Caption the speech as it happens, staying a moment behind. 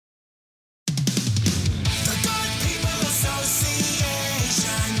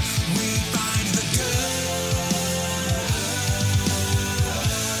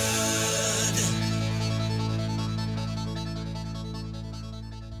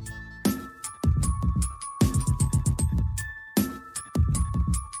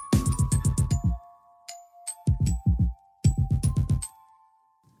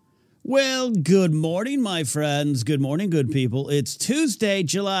Well, good morning, my friends. Good morning, good people. It's Tuesday,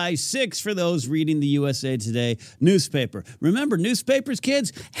 July 6th for those reading the USA Today newspaper. Remember, newspapers,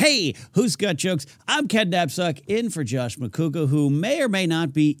 kids? Hey, who's got jokes? I'm Ken Napzok, in for Josh McCouga, who may or may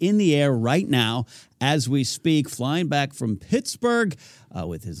not be in the air right now as we speak, flying back from Pittsburgh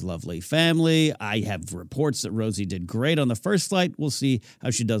with his lovely family. I have reports that Rosie did great on the first flight. We'll see how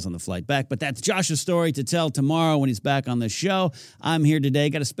she does on the flight back. But that's Josh's story to tell tomorrow when he's back on the show. I'm here today.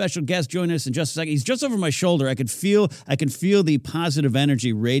 Got a special guest joining us in just a second. He's just over my shoulder. I can feel the positive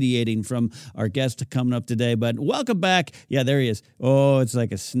energy radiating from our guest coming up today. But welcome back. Yeah, there he is. Oh, it's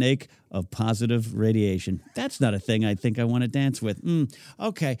like a snake of positive radiation. That's not a thing I think I want to dance with.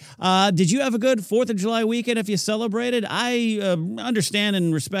 Okay. Did you have a good 4th of July weekend if you celebrated? I understand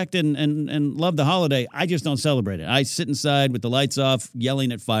and respect and love the holiday. I just don't celebrate it. I sit inside with the lights off,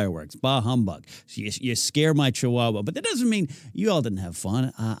 yelling at fireworks. Bah humbug. So you scare my chihuahua. But that doesn't mean you all didn't have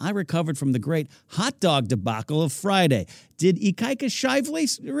fun. I recovered from the great hot dog debacle of Friday. Did Ikaika Shively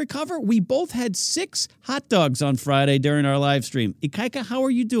recover? We both had 6 hot dogs on Friday during our live stream. Ikaika, how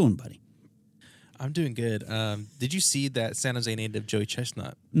are you doing, buddy? I'm doing good. Did you see that San Jose native Joey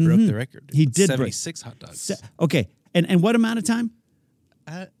Chestnut broke the record? He did 76 hot dogs. Okay. And what amount of time?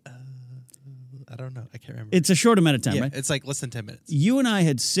 I don't know. I can't remember. It's a short amount of time, right? It's like less than 10 minutes. You and I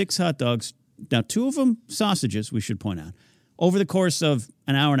had 6 hot dogs. Now, 2 of them sausages, we should point out, over the course of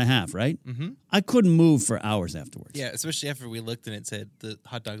an hour and a half, right? Mm-hmm. I couldn't move for hours afterwards. Yeah, especially after we looked and it said the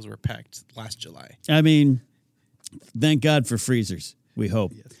hot dogs were packed last July. I mean, thank God for freezers, we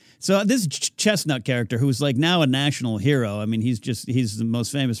hope. Yes. So this Chestnut character, who's like now a national hero, I mean, he's the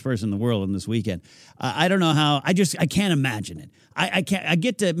most famous person in the world in this weekend. I don't know how, I can't imagine it. I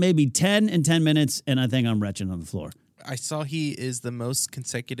get to maybe 10 in 10 minutes, and I think I'm retching on the floor. I saw he is the most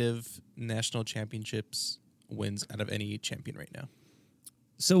consecutive national championships wins out of any champion right now.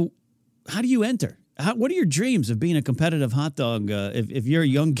 So how do you enter? What are your dreams of being a competitive hot dog? If you're a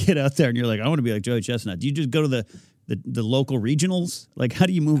young kid out there and you're like, I want to be like Joey Chestnut, do you just go to the local regionals? Like, how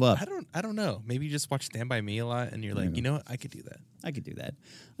do you move up? I don't know. Maybe you just watch Stand By Me a lot and you're like, you know what? I could do that. I could do that.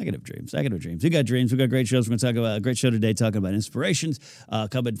 I could have dreams. We got dreams. We got great shows. We're going to talk about a great show today, talking about inspirations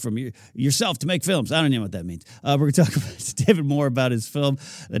coming from yourself to make films. I don't know what that means. We're going to talk about David Moore about his film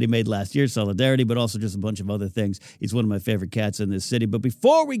that he made last year, Solidarity, but also just a bunch of other things. He's one of my favorite cats in this city. But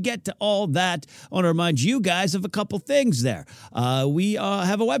before we get to all that, I want to remind you guys of a couple things there. We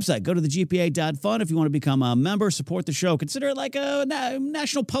have a website. Go to thegpa.fun if you want to become a member, support the show. Consider it like a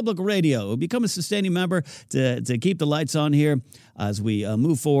national public radio. Become a sustaining member to keep the lights on here as we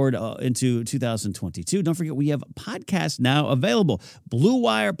move forward into 2022. Don't forget, we have podcasts now available. Blue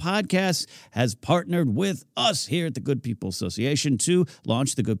Wire Podcasts has partnered with us here at the Good People Association to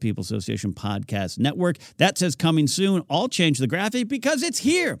launch the Good People Association Podcast Network. That says coming soon. I'll change the graphic because it's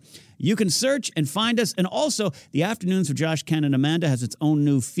here. You can search and find us. And also, the Afternoons with Josh, Ken, and Amanda has its own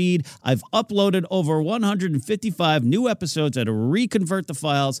new feed. I've uploaded over 155 new episodes. I had to reconvert the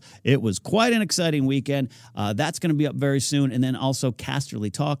files. It was quite an exciting weekend. That's going to be up very soon. And then also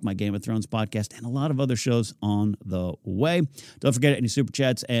Casterly Talk, my Game of Thrones podcast, and a lot of other shows on the way. Don't forget any Super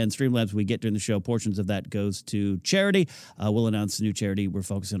Chats and Streamlabs we get during the show. Portions of that goes to charity. We'll announce the new charity we're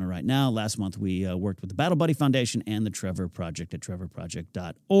focusing on right now. Last month, we worked with the Battle Buddy Foundation and the Trevor Project at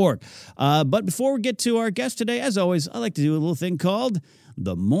trevorproject.org. But before we get to our guest today, as always, I like to do a little thing called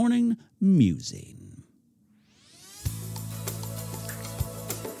the Morning Musing.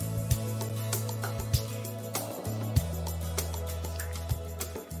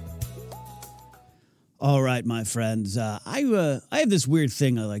 All right, my friends. I have this weird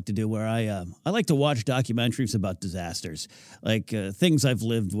thing I like to do where I like to watch documentaries about disasters, like things I've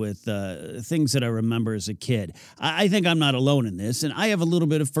lived with, things that I remember as a kid. I think I'm not alone in this, and I have a little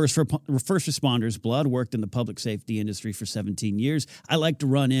bit of first responders blood. Worked in the public safety industry for 17 years. I like to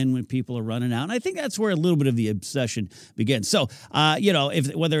run in when people are running out, and I think that's where a little bit of the obsession begins. So,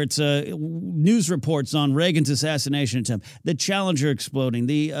 whether it's news reports on Reagan's assassination attempt, the Challenger exploding,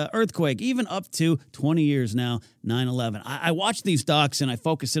 the earthquake, even up to 20 years now, 9/11. I watch these docs and I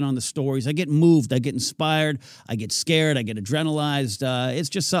focus in on the stories. I get moved. I get inspired. I get scared. I get adrenalized. It's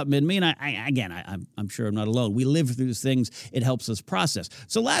just something in me. And I'm sure I'm not alone. We live through these things. It helps us process.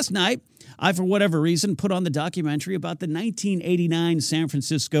 So last night, I, for whatever reason, put on the documentary about the 1989 San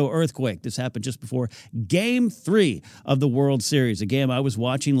Francisco earthquake. This happened just before Game 3 of the World Series, a game I was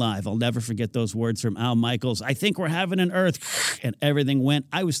watching live. I'll never forget those words from Al Michaels. I think we're having an earth, and everything went.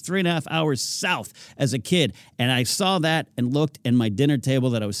 I was 3.5 hours south as a kid, and I saw that and looked, and my dinner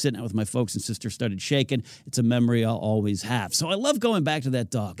table that I was sitting at with my folks and sister started shaking. It's a memory I'll always have. So I love going back to that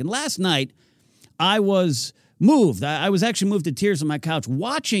doc. And last night, I was moved. I was actually moved to tears on my couch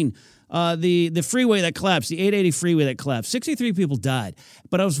watching the freeway that collapsed, the 880 freeway that collapsed. 63 people died.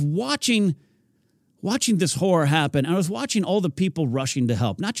 But I was watching this horror happen. I was watching all the people rushing to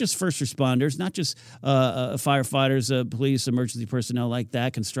help, not just first responders, not just firefighters, police, emergency personnel like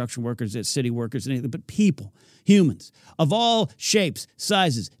that, construction workers, city workers, anything, but people, humans of all shapes,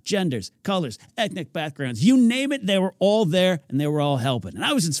 sizes, genders, colors, ethnic backgrounds. You name it, they were all there and they were all helping. And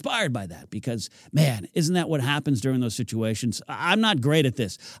I was inspired by that because, man, isn't that what happens during those situations? I'm not great at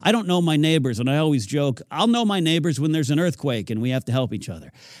this. I don't know my neighbors, and I always joke, I'll know my neighbors when there's an earthquake and we have to help each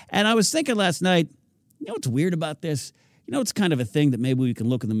other. And I was thinking last night, you know what's weird about this? You know, it's kind of a thing that maybe we can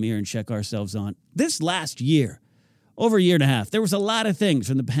look in the mirror and check ourselves on. This last year, over a year and a half, there was a lot of things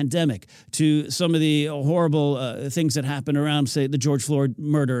from the pandemic to some of the horrible things that happened around, say, the George Floyd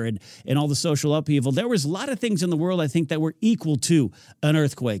murder and all the social upheaval. There was a lot of things in the world, I think, that were equal to an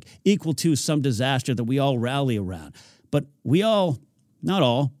earthquake, equal to some disaster that we all rally around. But we all, not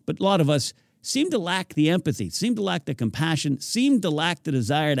all, but a lot of us, seem to lack the empathy, seem to lack the compassion, seem to lack the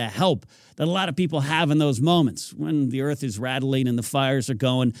desire to help that a lot of people have in those moments when the earth is rattling and the fires are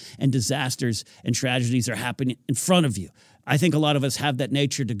going and disasters and tragedies are happening in front of you. I think a lot of us have that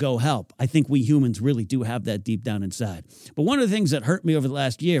nature to go help. I think we humans really do have that deep down inside. But one of the things that hurt me over the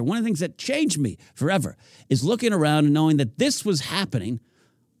last year, one of the things that changed me forever, is looking around and knowing that this was happening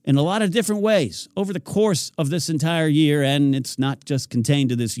in a lot of different ways over the course of this entire year, and it's not just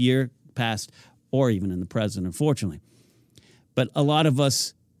contained to this year, past or even in the present, unfortunately. But a lot of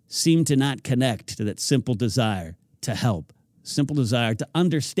us seem to not connect to that simple desire to help, simple desire to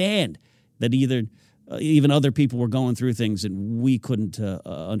understand that even other people were going through things that we couldn't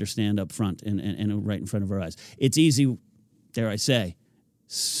understand up front and right in front of our eyes. It's easy, dare I say,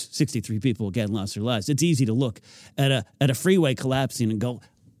 63 people again lost their lives. It's easy to look at a freeway collapsing and go,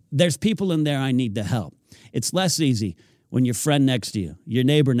 there's people in there I need to help. It's less easy when your friend next to you, your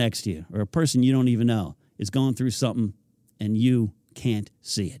neighbor next to you, or a person you don't even know is going through something and you can't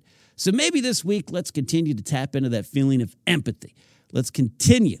see it. So maybe this week, let's continue to tap into that feeling of empathy. Let's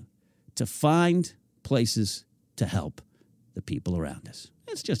continue to find places to help the people around us.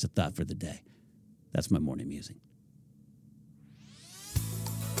 It's just a thought for the day. That's my morning music.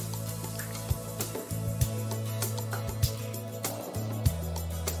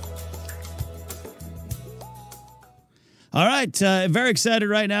 All right, very excited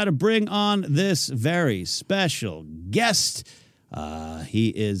right now to bring on this very special guest. He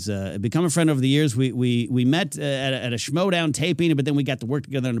is become a friend over the years. We met at a Schmodown taping, but then we got to work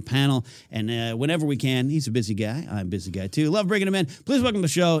together on a panel. And whenever we can, he's a busy guy. I'm a busy guy too. Love bringing him in. Please welcome to the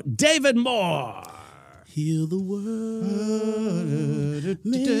show, David Moore. Heal the world,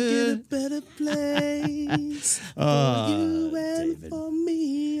 make it a better place for you and David. for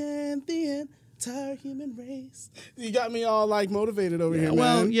me and the entire human race. You got me all like motivated over here, man.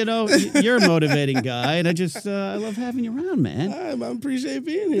 Well, you know, you're a motivating guy, and I love having you around, man. I appreciate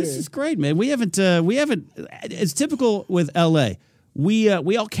being here. This is great, man. We haven't. It's typical with LA. We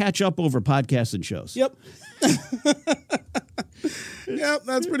all catch up over podcasts and shows. Yep. Yep,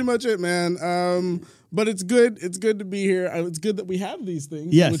 that's pretty much it, man. But it's good. It's good to be here. It's good that we have these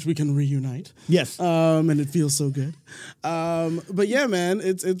things, Yes. which we can reunite. Yes. And it feels so good. But yeah, man,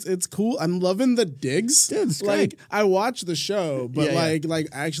 it's cool. I'm loving the digs. Dude, it's like great. I watch the show, but Yeah, like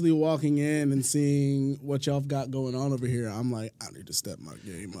actually walking in and seeing what y'all got going on over here, I'm like, I need to step my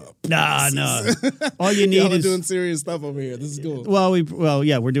game up. No. All you need Y'all are is doing serious stuff over here. This is cool.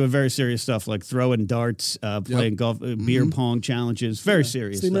 we're doing very serious stuff like throwing darts, playing golf, beer pong challenges. Very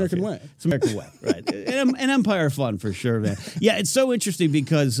serious. It's the stuff American here. way. It's the American way, right? An empire of fun for sure, man. Yeah, it's so interesting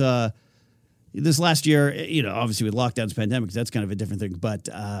because this last year, you know, obviously with lockdowns, pandemics, that's kind of a different thing. But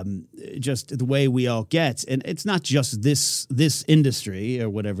just the way we all get, and it's not just this industry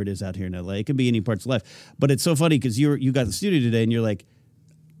or whatever it is out here in LA. It can be any parts of life. But it's so funny because you got the studio today, and you're like,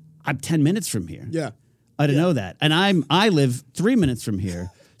 I'm 10 minutes from here. Yeah. I didn't know that, and I live 3 minutes from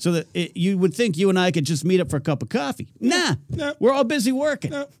here. So that you would think you and I could just meet up for a cup of coffee. Nah, No. we're all busy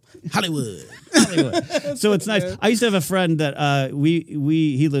working. No. Hollywood. So it's nice. I used to have a friend that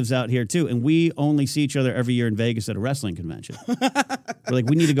he lives out here too, and we only see each other every year in Vegas at a wrestling convention. We're like,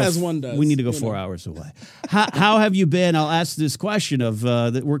 we need to go. As one does, We need to go you 4 know. hours away. How have you been? I'll ask this question of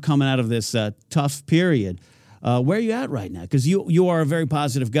that we're coming out of this tough period. Where are you at right now? Because you are a very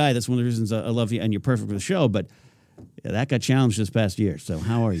positive guy. That's one of the reasons I love you, and you're perfect for the show. But yeah, that got challenged this past year. So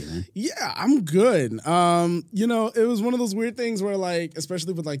how are you, man? Yeah, I'm good. You know, it was one of those weird things where, like,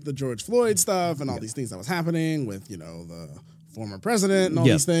 especially with like the George Floyd stuff and all these things that was happening with, you know, the former president and all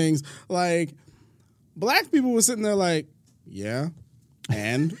Yeah. these things. Like, black people were sitting there like, yeah,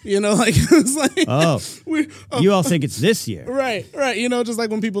 And, like, it's like, Oh, we, you all think it's this year. right. Just like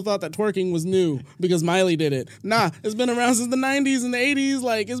when people thought that twerking was new because Miley did it. Nah, it's been around since the 90s and the 80s.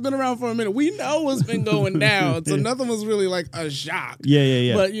 Like, it's been around for a minute. We know what's been going down. So nothing was really like a shock.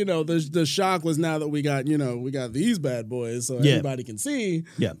 Yeah. But, the shock was now that we got these bad boys so everybody can see.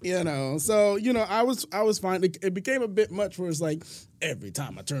 Yeah. So, I was fine. It became a bit much where it's like every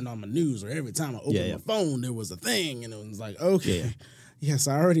time I turned on my news or every time I opened my phone, there was a thing. And it was like, okay. Yeah. Yes,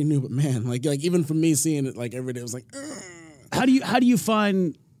 I already knew, but man, like even for me seeing it like every day, it was like, ugh. How do you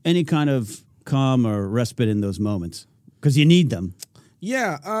find any kind of calm or respite in those moments? Because you need them.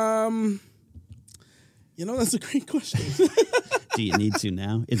 Yeah, that's a great question. Do you need to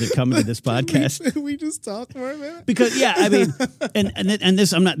now? Is it coming to this podcast? we just talk for a minute? Because I mean, and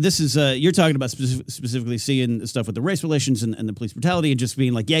this I'm not. This is you're talking about specifically seeing stuff with the race relations and the police brutality and just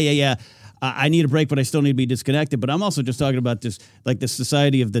being like, yeah. I need a break, but I still need to be disconnected. But I'm also just talking about this, like the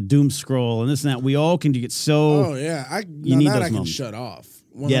society of the doom scroll and this and that. We all can get so. Oh yeah, I need those I can moments. shut off.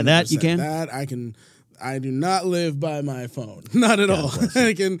 100%. Yeah, that you can. That I can. I do not live by my phone. Not at all.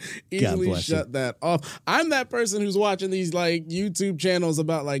 I can easily shut that off. I'm that person who's watching these like YouTube channels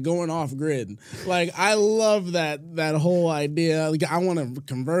about like going off grid. Like I love that whole idea. Like I want to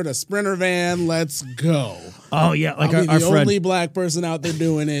convert a Sprinter van. Let's go. Oh yeah, like I'll be our the friend. only black person out there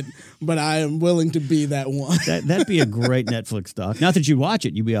doing it, but I am willing to be that one. That'd be a great Netflix doc. Not that you watch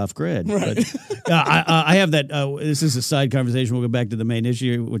it, you'd be off grid. Right. But, I have that. This is a side conversation. We'll go back to the main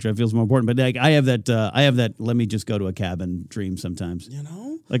issue, which I feel is more important. But like, I have that. Let me just go to a cabin dream sometimes.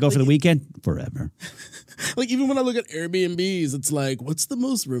 Like go for the weekend forever. Like even when I look at Airbnbs, it's like, what's the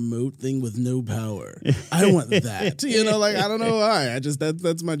most remote thing with no power? I want that. Like I don't know why. I just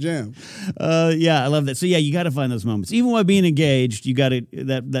that's my jam. Yeah, I love that. So yeah, you got to find those moments. Even while being engaged, you got to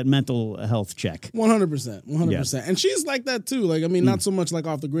that mental health check. 100%, 100%. And she's like that too. Like I mean, not so much like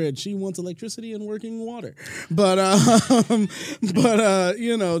off the grid. She wants electricity and working water. But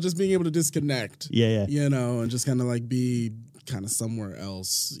just being able to disconnect. Yeah. And just kind of like be kind of somewhere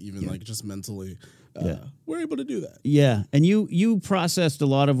else, even like just mentally. We're able to do that. Yeah, and you processed a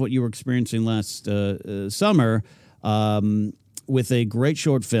lot of what you were experiencing last summer with a great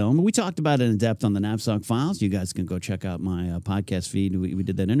short film. We talked about it in depth on the Knapsack Files. You guys can go check out my podcast feed. We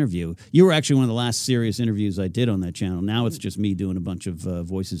did that interview. You were actually one of the last serious interviews I did on that channel. Now it's just me doing a bunch of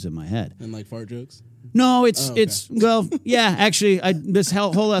voices in my head. And like fart jokes? No, it's well, yeah. Actually, this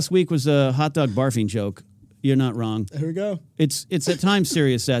whole last week was a hot dog barfing joke. You're not wrong. Here we go. It's at times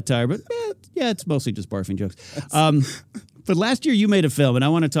serious satire, but it's mostly just barfing jokes. But last year you made a film, and I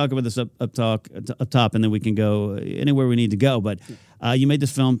want to talk about this up top, and then we can go anywhere we need to go. But you made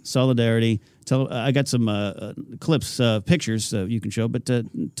this film, Solidarity. I got some clips, pictures you can show. But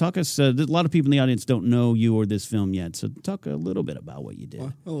talk us. A lot of people in the audience don't know you or this film yet, so talk a little bit about what you did.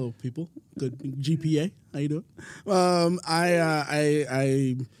 Well, hello, people. Good GPA. How you doing?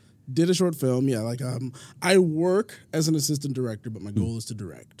 I did a short film. I work as an assistant director, but my goal is to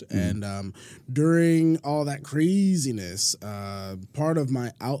direct. And during all that craziness, part of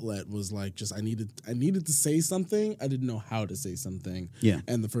my outlet was like just I needed to say something. I didn't know how to say something. Yeah.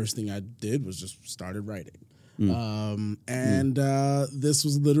 And the first thing I did was just started writing. This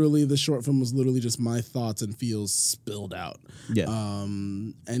was literally, the short film was literally just my thoughts and feels spilled out. Yeah.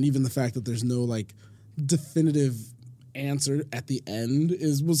 And even the fact that there's no like definitive answer at the end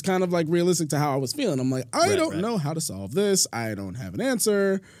was kind of like realistic to how I was feeling. I'm like, I don't know how to solve this. I don't have an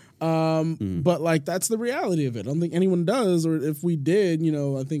answer. But like that's the reality of it. I don't think anyone does, or if we did,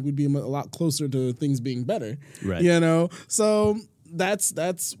 I think we'd be a lot closer to things being better. Right. So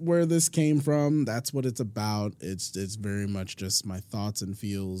that's where this came from. That's what it's about. It's very much just my thoughts and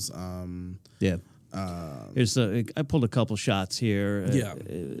feels. I pulled a couple shots here.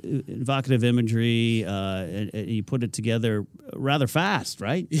 Evocative imagery. And you put it together rather fast,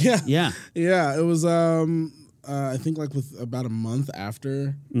 right? Yeah. It was. I think like with about a month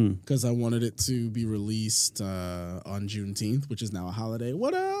after, because I wanted it to be released on Juneteenth, which is now a holiday.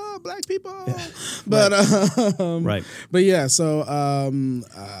 What up, black people? But right. But yeah, so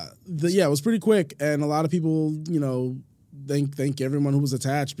it was pretty quick, and a lot of people, thank everyone who was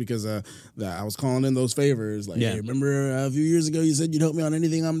attached, because I was calling in those favors. Like, hey, remember a few years ago you said you'd help me on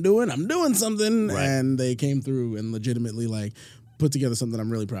anything I'm doing? I'm doing something, and they came through and legitimately like put together something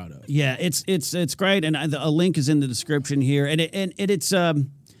I'm really proud of. Yeah, it's great, and a link is in the description here, and it's I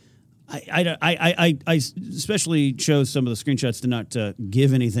especially chose some of the screenshots to not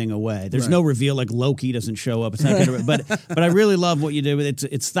give anything away. There's no reveal, like Loki doesn't show up. It's not gonna, but I really love what you did with it.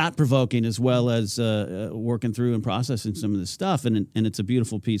 It's thought provoking as well as working through and processing some of this stuff, and it's a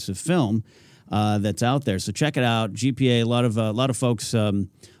beautiful piece of film. that's out there. So check it out. GPA. A lot of folks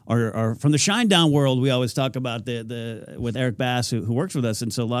are from the Shinedown world. We always talk about the with Eric Bass who works with us,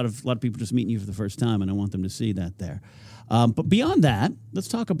 and so a lot of people just meeting you for the first time, and I want them to see that there. But beyond that, let's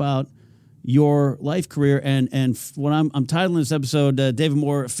talk about your life career and what I'm titling this episode. David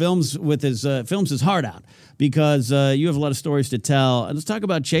Moore films his heart out, because you have a lot of stories to tell. And let's talk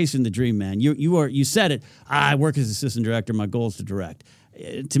about chasing the dream, man. You said it. I work as assistant director. My goal is to direct.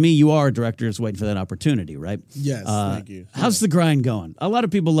 To me, you are a director just waiting for that opportunity, right? Yes, thank you. How's the grind going? A lot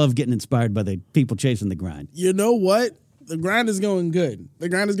of people love getting inspired by the people chasing the grind. You know what? The grind is going good. The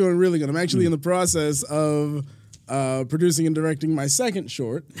grind is going really good. I'm actually in the process of producing and directing my second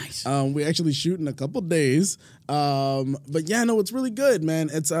short. Nice. We actually shoot in a couple days. But yeah, no, it's really good, man.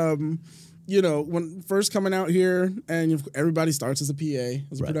 It's when first coming out here, and everybody starts as a PA,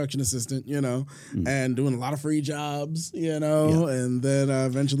 as a production assistant, and doing a lot of free jobs, and then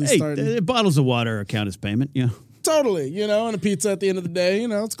eventually starting. Bottles of water count as payment, Totally, and a pizza at the end of the day,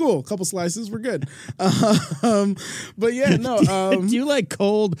 it's cool. A couple slices, we're good. But yeah, no. Do you like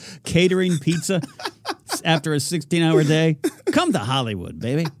cold catering pizza after a 16-hour day? Come to Hollywood,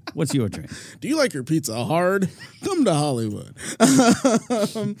 baby. What's your drink? Do you like your pizza hard? Come to Hollywood.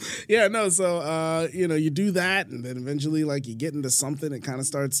 Yeah, no. So you do that, and then eventually, like, you get into something. It kind of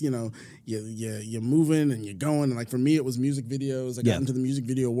starts, you're moving and you're going. And like for me, it was music videos. I got into the music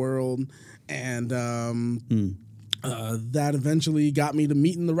video world, and that eventually got me to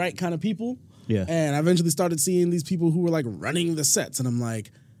meeting the right kind of people. Yeah, and I eventually started seeing these people who were like running the sets, and I'm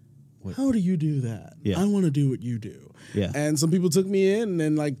like, how do you do that? Yeah. I want to do what you do. Yeah. And some people took me in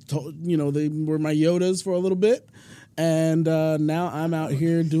and they were my Yodas for a little bit. And now I'm out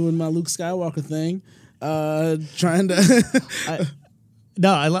here doing my Luke Skywalker thing, trying to.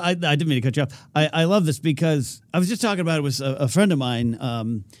 I didn't mean to cut you off. I love this because I was just talking about it with a friend of mine.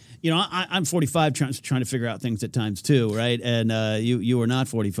 I'm 45, trying to figure out things at times too, right? And you are not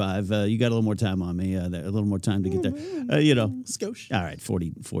 45. You got a little more time on me, a little more time to get there. Skosh. All right,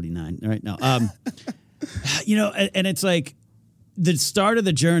 40, 49. All right, now, and it's like the start of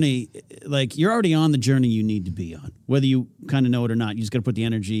the journey. Like you're already on the journey you need to be on, whether you kind of know it or not. You just got to put the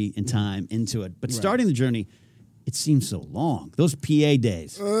energy and time into it. But starting the journey, it seems so long. Those PA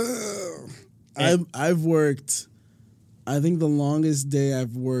days. I've worked. I think the longest day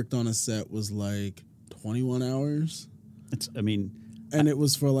I've worked on a set was like 21 hours. And it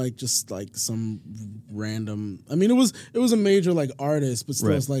was for like just like some random. I mean, it was a major like artist, but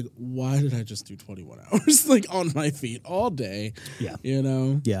still, it's like, why did I just do 21 hours like on my feet all day? Yeah,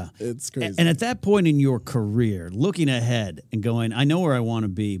 yeah, it's crazy. And at that point in your career, looking ahead and going, I know where I want to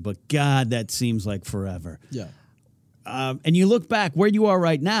be, but God, that seems like forever. Yeah. And you look back where you are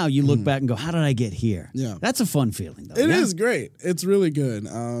right now, you look back and go, how did I get here? Yeah. That's a fun feeling, though. It is great. It's really good.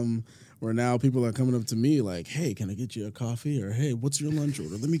 Where now people are coming up to me like, hey, can I get you a coffee? Or, hey, what's your lunch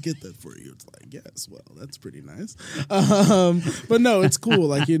order? Let me get that for you. It's like, yes, well, that's pretty nice. But no, it's cool.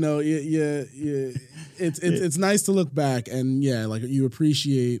 Like, it's nice to look back and, like you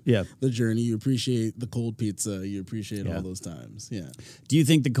appreciate the journey. You appreciate the cold pizza. You appreciate all those times. Yeah. Do you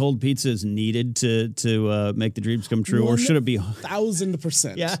think the cold pizza is needed to make the dreams come true, or should it be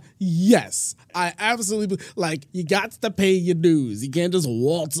 1,000%? Yeah. Yes, I absolutely like. You got to pay your dues. You can't just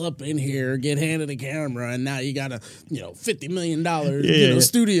waltz up in here, get handed a camera, and now you got a $50 million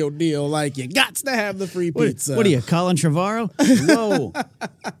studio deal. Like you got to have the free pizza. What are you, Colin Trevorrow? Whoa.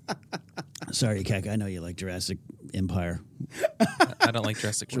 Sorry, Kek. I know you like Jurassic Empire. I don't like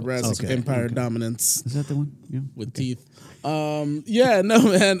Jurassic World. Jurassic Empire Dominance. Is that the one? Yeah. With teeth. Yeah, no,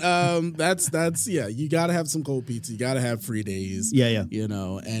 man. That's you gotta have some cold pizza. You gotta have free days. Yeah.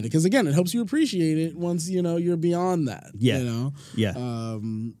 And because again, it helps you appreciate it once you're beyond that. Yeah.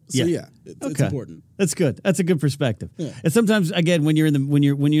 It's important. That's good. That's a good perspective. Yeah. And sometimes again, when you're in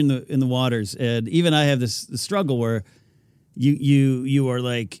the waters, and even I have this struggle where you are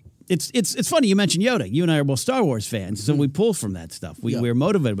like. It's funny you mentioned Yoda. You and I are both Star Wars fans, so we pull from that stuff. We're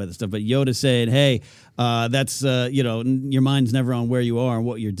motivated by the stuff. But Yoda saying, "Hey, that's your mind's never on where you are and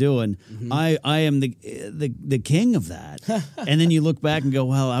what you're doing." I am the king of that. And then you look back and go,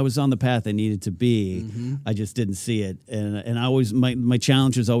 "Well, I was on the path I needed to be. I just didn't see it." And I always my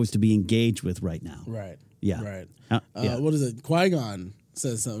challenge is always to be engaged with right now. Right. Yeah. Right. What is it? Qui-Gon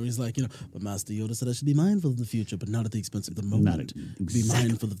says something. He's like, but Master Yoda said I should be mindful of the future, but not at the expense of the moment. Be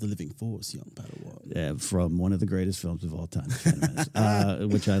mindful of the living force, young Padawan. Yeah, from one of the greatest films of all time,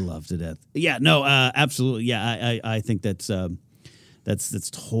 which I love to death. Yeah, no, absolutely. Yeah, I think that's That's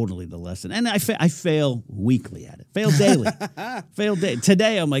totally the lesson. And I fail weekly at it. Fail daily.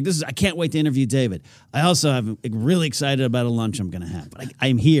 Today, I'm like, I can't wait to interview David. I also am really excited about a lunch I'm going to have. But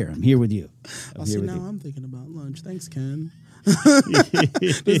I'm here. I'm here with you. I'm thinking about lunch. Thanks, Ken.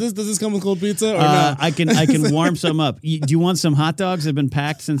 does this come with cold pizza or not? I can warm some up. Do you want some hot dogs? They've been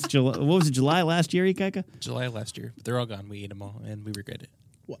packed since July. What was it, July last year, Ikaika? July last year. They're all gone. We ate them all, and we regret it.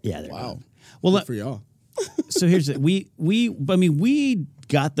 Yeah, they're wow. gone. Well, Good for y'all. So here's it. We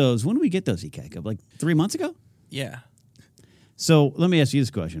got those. When did we get those, Ikaika? Like 3 months ago? Yeah. So let me ask you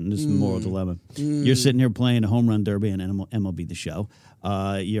this question. This is the moral dilemma. You're sitting here playing a home run derby and MLB The Show.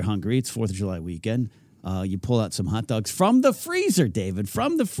 You're hungry. It's 4th of July weekend. You pull out some hot dogs from the freezer, David,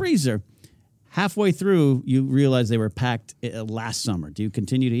 from the freezer. Halfway through, you realize they were packed last summer. Do you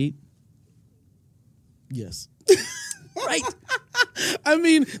continue to eat? Yes. Right. I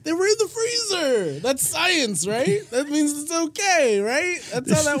mean, they were in the freezer. That's science, right? That means it's okay, right?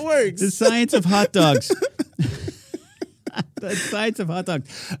 That's how that works. The science of hot dogs. The science of hot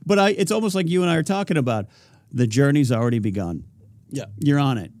dogs. But it's almost like you and I are talking about. The journey's already begun. Yeah. You're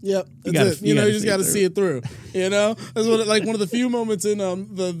on it. Yep, that's it. You just got to see it through. You know, that's one of the few moments in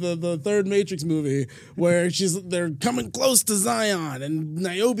the third Matrix movie where they're coming close to Zion and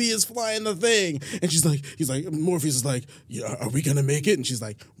Niobe is flying the thing, and Morpheus is like, yeah, are we gonna make it? And she's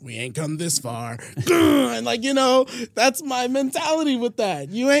like, we ain't come this far, and that's my mentality with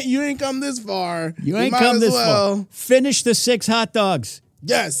that. You ain't come this far. You ain't come this far. Finish the 6 hot dogs.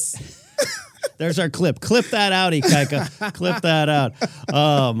 Yes. There's our clip. Clip that out, Ikaika. Clip that out.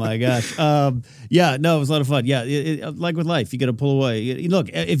 Oh, my gosh. Yeah, no, it was a lot of fun. Yeah, like with life, you got to pull away. Look,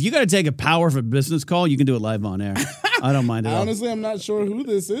 if you got to take a powerful business call, you can do it live on air. I don't mind at all. Honestly, I'm not sure who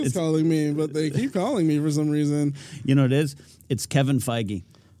this is calling me, but they keep calling me for some reason. You know what it is? It's Kevin Feige.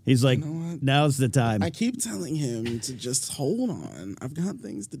 He's like, now's the time. I keep telling him to just hold on. I've got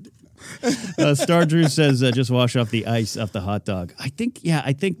things to do. Star Drew says, just wash off the ice off the hot dog. I think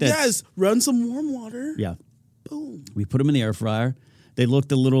that's... Yes, run some warm water. Yeah. Boom. We put them in the air fryer. They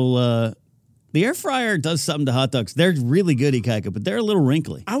looked a little... the air fryer does something to hot dogs. They're really good, Ikaika, but they're a little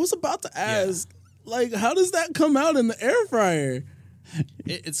wrinkly. I was about to ask, how does that come out in the air fryer?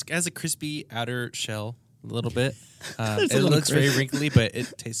 It has a crispy outer shell a little bit. It looks very wrinkly, but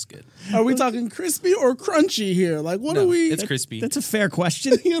it tastes good. Are we talking crispy or crunchy here? What are we? It's crispy. That's a fair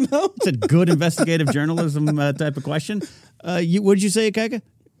question. It's a good investigative journalism type of question. What did you say, Ikaika?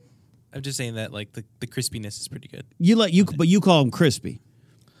 I'm just saying that the crispiness is pretty good. But you call them crispy.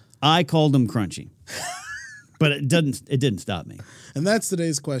 I called them crunchy. But it didn't stop me. And that's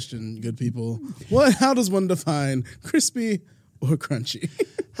today's question, good people. How does one define crispy or crunchy?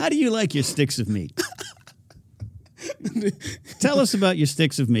 How do you like your sticks of meat? Tell us about your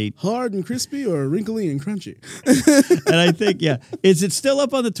sticks of meat. Hard and crispy or wrinkly and crunchy? And I think, is it still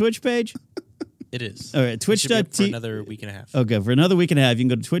up on the Twitch page? It is. All right, Twitch.tv for another week and a half. Okay, for another week and a half, you can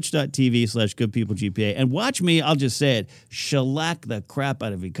go to twitch.tv/goodpeoplegpa and watch me, I'll just say it, shellac the crap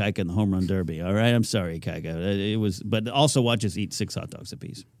out of Ikaika in the home run derby. All right, I'm sorry, Ikaika. But also watch us eat 6 hot dogs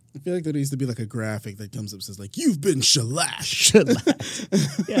apiece. I feel like there needs to be a graphic that comes up and says you've been shellacked.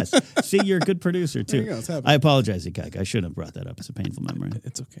 Yes. See, you're a good producer too. There you go, I apologize, Ikaika. I shouldn't have brought that up. It's a painful memory.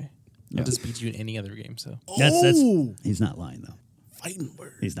 It's okay. I'll just beat you in any other game. So he's not lying though. Fighting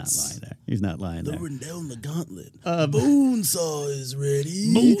words. He's not lying there. He's not lying there. Throwing down the gauntlet. Bonesaw is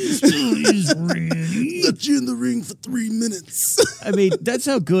ready. Bonesaw is ready. Got you in the ring for 3 minutes. I mean, that's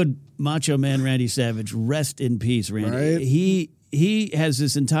how good Macho Man Randy Savage. Rest in peace, Randy. Right? He has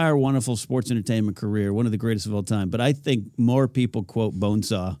this entire wonderful sports entertainment career, one of the greatest of all time. But I think more people quote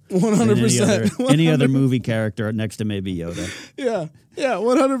Bonesaw 100%. than any other movie character next to maybe Yoda. Yeah,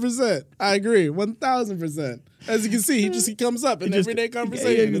 100%. I agree, 1,000%. As you can see, he comes up in everyday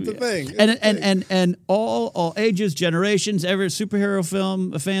conversation. It's a thing. And all ages, generations, ever superhero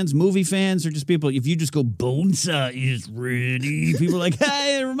film fans, movie fans, or just people. If you just go Bonesaw is ready, people are like,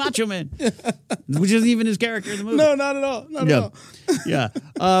 hey, Macho Man, which isn't even his character in the movie. No, not at all. Not at all. Yeah.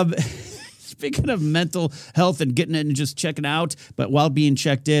 Speaking of mental health and getting it and just checking out, but while being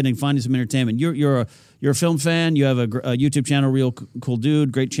checked in and finding some entertainment, you're a film fan. You have a YouTube channel, Real Cool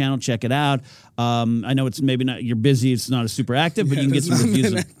Dude, great channel. Check it out. I know it's maybe not. You're busy. It's not as super active, but you can get some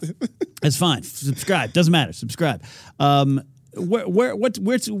reviews. It's fine. Subscribe. Doesn't matter. Subscribe.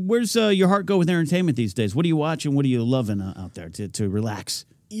 Where's your heart go with entertainment these days? What are you watching? What are you loving out there to relax?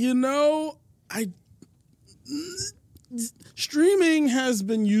 Streaming has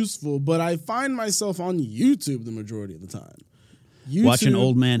been useful, but I find myself on YouTube the majority of the time. Watching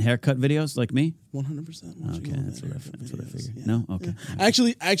old man haircut videos like me? 100%. Okay, that's what I figured. Yeah. No? Okay. Yeah.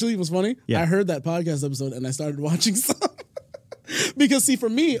 Actually, it was funny. Yeah. I heard that podcast episode and I started watching some. Because see, for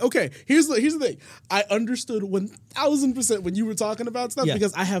me, okay, here's the thing. I understood 1000% when you were talking about stuff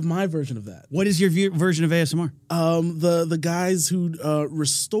because I have my version of that. What is your version of ASMR? The guys who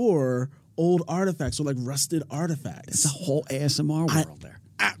restore old artifacts or like rusted artifacts. It's a whole ASMR world there.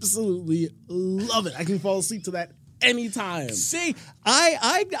 Absolutely love it. I can fall asleep to that anytime. See,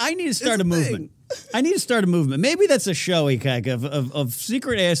 I need to start a movement. I need to start a movement. Maybe that's a showy kike of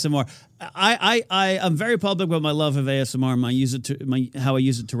secret ASMR. I'm very public about my love of ASMR and how I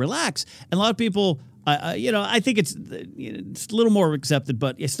use it to relax. And a lot of people, I think it's a little more accepted,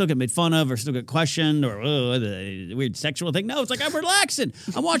 but you still get made fun of or still get questioned or the weird sexual thing. No, it's like I'm relaxing.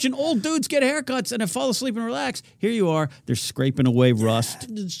 I'm watching old dudes get haircuts and I fall asleep and relax. Here you are. They're scraping away rust.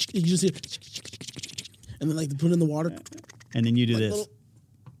 You just hear, and then like they put in the water. And then you do this.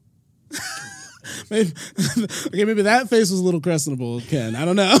 Maybe that face was a little questionable, Ken. I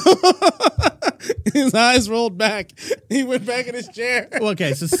don't know. His eyes rolled back. He went back in his chair. Well,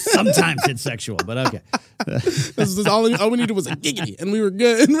 okay, so sometimes it's sexual, but okay. All we needed was a giggity, and we were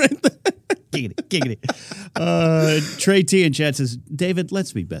good right there. Giggity. Trey T in chat says, David,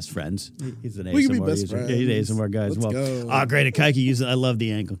 let's be best friends. He's an we can be ASMR best user. friends. He's an ASMR guy as well. Go. Great at Kaiki using it. I love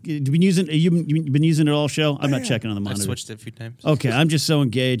the angle. You've been using it all show? I'm not checking on the monitor. I've switched it a few times. Okay, I'm just so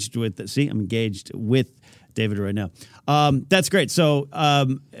engaged with it. See, I'm engaged with David right now. That's great. So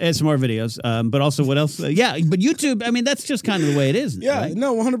ASMR videos, but also what else? But YouTube, I mean, that's just kind of the way it is. Yeah, right?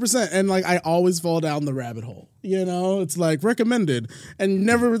 no, 100%. And like I always fall down the rabbit hole. You know, it's like recommended and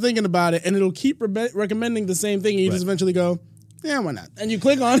never thinking about it. And it'll keep recommending the same thing. And you just eventually go, yeah, why not? And you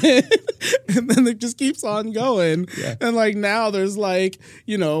click on it and then it just keeps on going. Yeah. And like now there's like,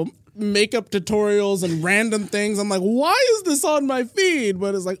 makeup tutorials and random things. I'm like, why is this on my feed?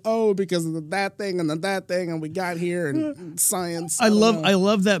 But it's like, because of that thing and that thing and we got here and science. I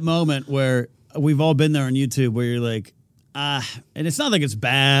love that moment where we've all been there on YouTube where you're like, and it's not like it's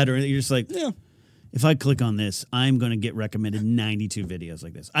bad or you're just like, if I click on this, I'm going to get recommended 92 videos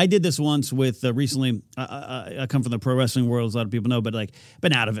like this. I did this once with recently. I come from the pro wrestling world, as a lot of people know, but like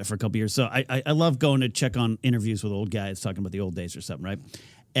been out of it for a couple years. So I love going to check on interviews with old guys talking about the old days or something, right?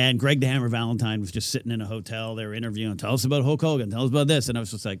 And Greg the Hammer Valentine was just sitting in a hotel. They were interviewing. Tell us about Hulk Hogan. Tell us about this. And I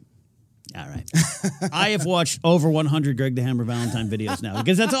was just like, all right. I have watched over 100 Greg the Hammer Valentine videos now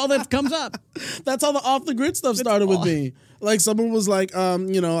because that's all that comes up. That's how the off the grid stuff started with me. Like someone was like, I'm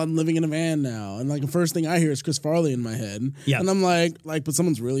living in a van now. And like the first thing I hear is Chris Farley in my head. Yeah. And I'm like, but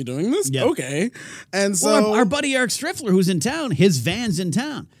someone's really doing this? Yeah. Okay. And so our buddy Eric Striffler, who's in town, his van's in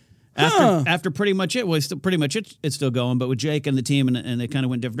town. After pretty much it was pretty much it's still going, but with Jake and the team and they kind of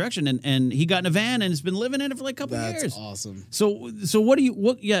went different direction and he got in a van and has been living in it for like a couple years. That's awesome. So what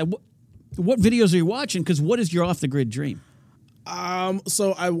videos are you watching? Because what is your off the grid dream?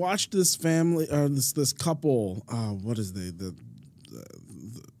 So I watched this family, this couple. What is the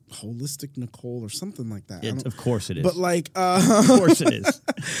Holistic Nicole or something like that? Of course it is. But like, of course it is.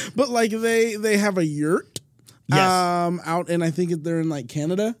 But like they have a yurt. Yes. Out and I think they're in like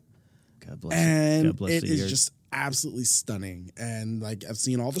Canada. God bless. And God bless it is just absolutely stunning. And like I've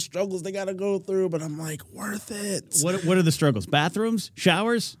seen all the struggles they got to go through, but I'm like, worth it. What are the struggles? Bathrooms,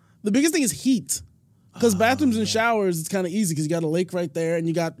 showers. The biggest thing is heat. Because bathrooms and showers, it's kind of easy because you got a lake right there and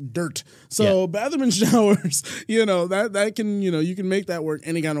you got dirt. So bathroom and showers, that can, you can make that work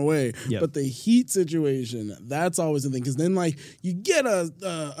any kind of way. Yep. But the heat situation, that's always the thing. Because then like you get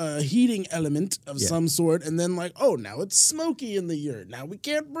a heating element of some sort and then like, now it's smoky in the yurt. Now we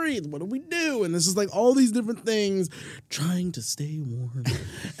can't breathe. What do we do? And this is like all these different things trying to stay warm.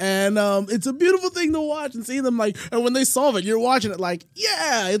 And it's a beautiful thing to watch and see them like, and when they solve it, you're watching it like,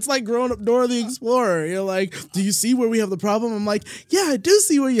 it's like growing up Dora the Explorer. You're like, do you see where we have the problem? I'm like, yeah, I do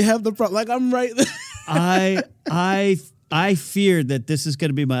see where you have the problem. Like, I'm right there. I fear that this is going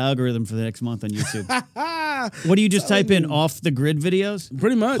to be my algorithm for the next month on YouTube. What do you just type in? Off the grid videos?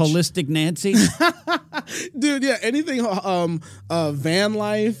 Pretty much. Holistic Nancy? Dude, yeah, anything van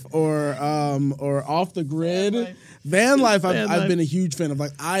life or off the grid. Van life, I've been a huge fan of.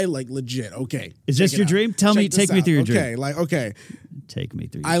 Like, I like legit. Okay, is this your dream? Take me through your dream. Okay. Take me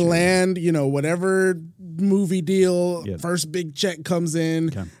through. I land, whatever movie deal, first big check comes in.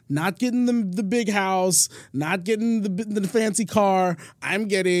 Okay. Not getting the big house, not getting the fancy car. I'm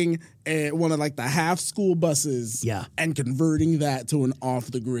getting one of like the half school buses. Yeah, and converting that to an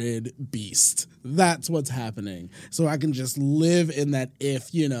off the grid beast. That's what's happening. So I can just live in that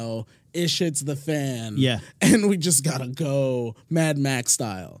ish hits the fan. Yeah. And we just gotta go Mad Max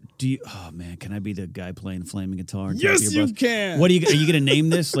style. Can I be the guy playing the flaming guitar? Yes, you can. Are you gonna name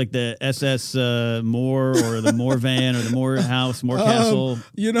this? Like the SS Moore or the Moore van or the Moore house, Moore castle?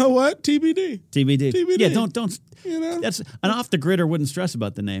 You know what? TBD. Yeah, don't You know, That's an off the gridder wouldn't stress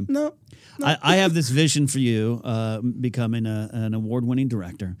about the name. no. I have this vision for you, becoming an award-winning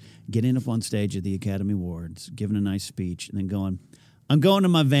director, getting up on stage at the Academy Awards, giving a nice speech, and then going, "I'm going to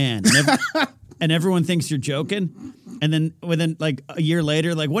my van," and everyone thinks you're joking. And then within like a year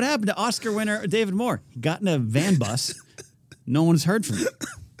later, like, what happened to Oscar winner David Moore? He got in a van bus. No one's heard from him.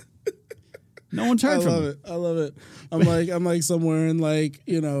 No one's heard from him. I love it. I'm like somewhere in like,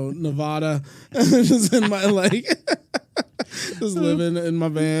 Nevada, just in my like, just living in my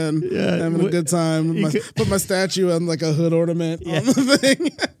van, having a good time. Put my statue on like a hood ornament on the thing.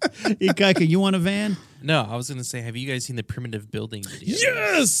 Ikaika, you want a van? No, I was going to say, have you guys seen the primitive building video?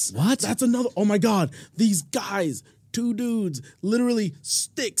 Yes. What? That's another. Oh my God. These guys, 2 dudes, literally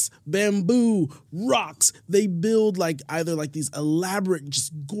sticks, bamboo, rocks. They build like either like these elaborate,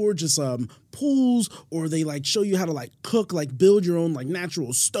 just gorgeous pools, or they like show you how to like cook, like build your own like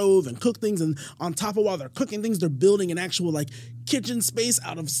natural stove and cook things. And on top of while they're cooking things, they're building an actual like kitchen space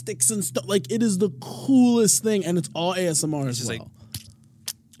out of sticks and stuff. Like it is the coolest thing, and it's all ASMR as well. Like,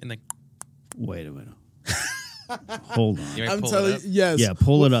 and like, Wait a minute. Hold on. you might I'm pull telling it you, up. yes. Yeah,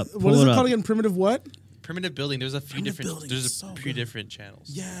 pull it up. What is Pull it it called up. again? Primitive what? Primitive building. There's a few Primitive different. building There's is so few good. different channels.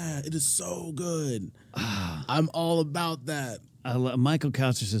 Yeah, it is so good. I'm all about that. Michael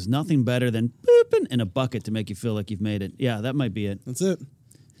Coucher says nothing better than booping in a bucket to make you feel like you've made it. Yeah, that might be it. That's it.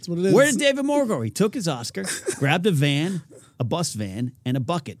 That's what it is. Where did David Moore go? He took his Oscar, grabbed a van, a bus van, and a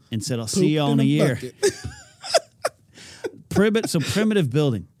bucket, and said, "I'll see you all in a year." Primitive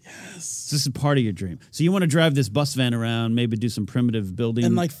building. Yes. So this is part of your dream. So you want to drive this bus van around, maybe do some primitive building.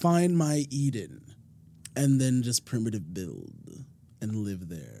 And like find my Eden, and then just primitive build and live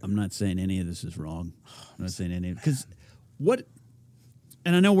there. I'm not saying any of this is wrong. I'm not saying any of it. Because what,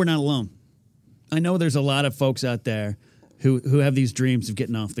 and I know we're not alone. I know there's a lot of folks out there who have these dreams of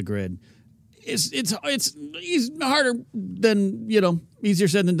getting off the grid. It's harder than, easier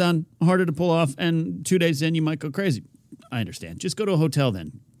said than done, harder to pull off, and 2 days in you might go crazy. I understand. Just go to a hotel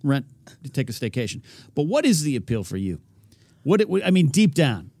then. Rent, take a staycation. But what is the appeal for you? Deep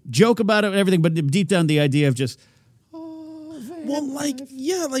down. Joke about it and everything, but deep down the idea of just, Well, like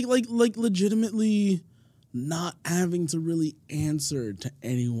legitimately not having to really answer to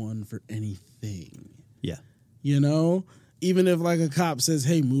anyone for anything. yeah. Even if like a cop says,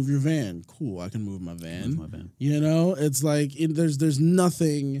 "Hey, move your van," cool, I can move my van. It's like there's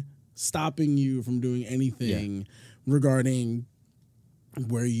nothing stopping you from doing anything regarding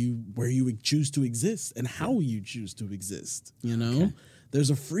where you would choose to exist and how you choose to exist. Okay. There's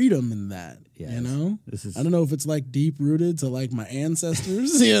a freedom in that. Yes. This is, I don't know if it's like deep rooted to like my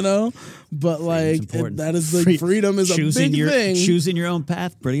ancestors, but like important. that is like freedom is a big thing. Choosing your own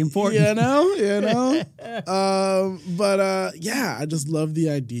path, pretty important. Yeah, I just love the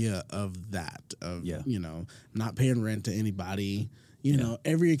idea of that. Of not paying rent to anybody.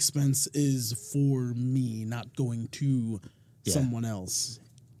 Every expense is for me, not going to someone else.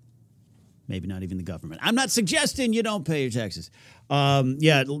 Maybe not even the government. I'm not suggesting you don't pay your taxes.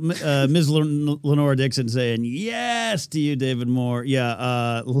 Ms. Lenora Dixon saying yes to you, David Moore. Yeah,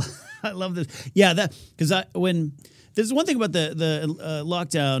 I love this. Yeah, that because there's one thing about the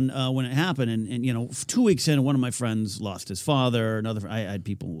lockdown when it happened, and 2 weeks in, one of my friends lost his father. I had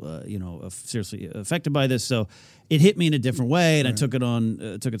people seriously affected by this, so it hit me in a different way, and I took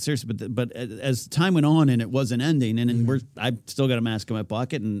it seriously. But as time went on and it wasn't ending, and I've still got a mask in my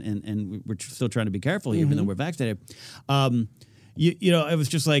pocket, and we're still trying to be careful, even though we're vaccinated. It was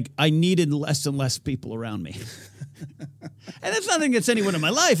just like I needed less and less people around me, and that's nothing against anyone in my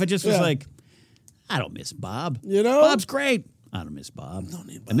life. I just was like, I don't miss Bob. Bob's great. I don't miss Bob. Don't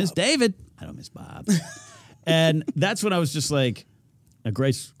need Bob. I miss David. I don't miss Bob. And that's when I was just like,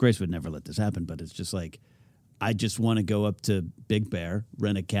 Grace would never let this happen, but it's just like, I just want to go up to Big Bear,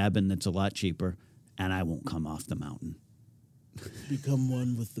 rent a cabin that's a lot cheaper, and I won't come off the mountain. Become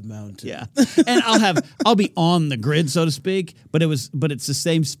one with the mountain. Yeah, and I'll be on the grid, so to speak. But it's the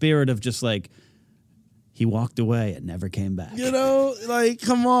same spirit of just like he walked away and never came back.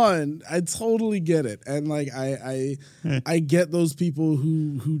 Come on, I totally get it, and like I get those people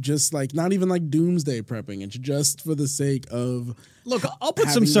who just like not even like doomsday prepping. It's just for the sake of. Look, I'll put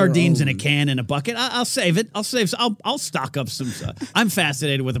some sardines in a can in a bucket. I'll save it. I'll stock up some. I'm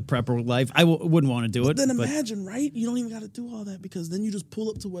fascinated with a prepper life. I wouldn't want to do it. Then imagine, right? You don't even got to do all that because then you just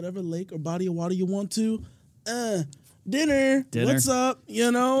pull up to whatever lake or body of water you want to. Dinner. What's up?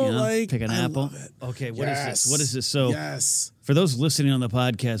 Like pick an apple. Love it. Okay, what is this? What is this? So, yes. For those listening on the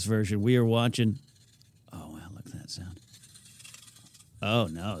podcast version, we are watching. Oh wow, look at that sound. Oh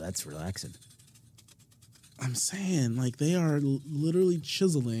no, that's relaxing. I'm saying, like, they are literally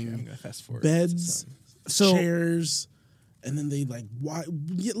chiseling I'm gonna fast forward. beds chairs, and then they like, why?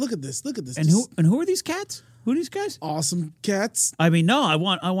 Yeah, look at this. And who are these cats? Who are these guys? Awesome cats. I mean, no, I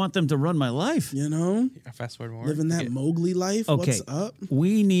want them to run my life. You know, Fast forward more. living that Mowgli life. Okay, What's up?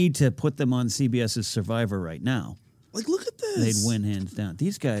 we need to put them on CBS's Survivor right now. Like, look at this. They'd win hands down.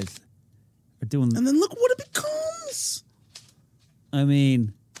 These guys are doing. And then look what it becomes. I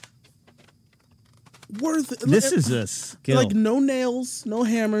mean, Worth it. this is a skill. Like no nails, no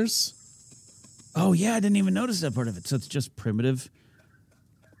hammers, Oh yeah, I didn't even notice that part of it. So it's just primitive.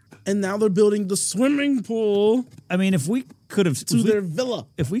 and now they're building the swimming pool I mean, if we could have, to their villa.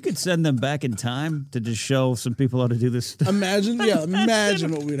 if we could send them back in time to just show some people how to do this stuff. Imagine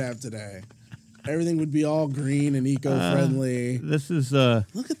what we'd have today. Everything would be all green and eco-friendly. This is,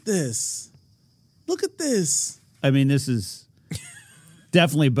 Look at this. Look at this. I mean, this is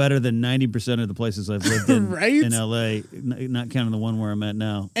definitely better than 90% of the places I've lived in Right? in LA, not counting the one where I'm at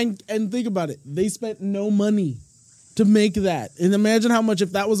now. And think about it. They spent no money to make that. And imagine how much,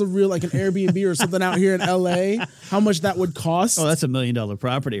 if that was a real, like an Airbnb or something out here in LA, how much that would cost. Oh, that's $1 million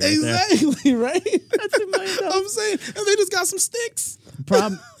property right there. Exactly, right? That's $1 million. I'm saying, and they just got some sticks.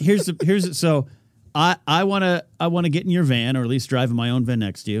 Problem here's so I want to get in your van, or at least drive in my own van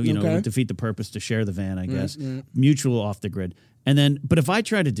next to you. You know, Okay. defeat the purpose to share the van, I guess. Mutual off the grid, and then. But if I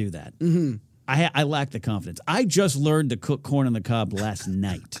try to do that, I lack the confidence. I just learned to cook corn on the cob last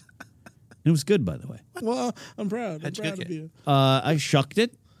night. It was good, by the way. Well, I'm proud. How'd you I'm proud cook of it? you. I shucked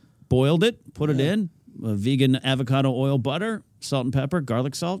it, boiled it, put it in vegan avocado oil, butter, salt and pepper,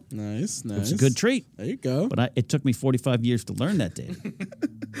 garlic salt. Nice. It's a good treat. There you go. But it took me 45 years to learn that, Dave.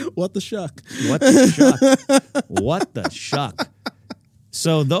 What the shuck? What the shuck? What the shuck?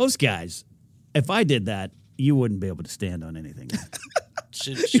 So those guys, if I did that, you wouldn't be able to stand on anything.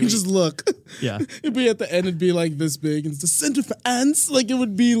 Should You we, just look. Yeah. It'd be at the end, it'd be like this big. And it's the center for ants. Like it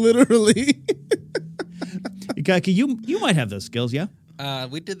would be literally. Geico, you might have those skills, yeah?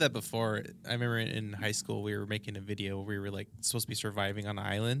 we did that before. I remember in high school we were making a video where we were like supposed to be surviving on an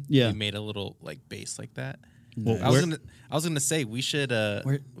island. Yeah. We made a little like base like that. Well, I was gonna say we should put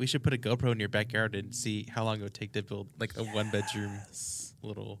a GoPro in your backyard and see how long it would take to build like a 1-bedroom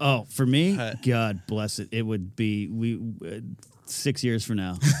little. Oh, for me, hut. God bless it. It would be 6 years from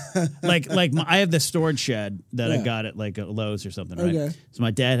now. I have this storage shed that I Yeah. got at like a Lowe's or something, right? Okay. So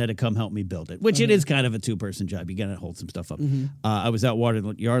my dad had to come help me build it, which it is kind of a 2-person job. You got to hold some stuff up. I was out watering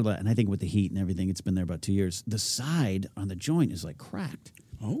the yard, and I think with the heat and everything, it's been there about 2 years. The side on the joint is like cracked.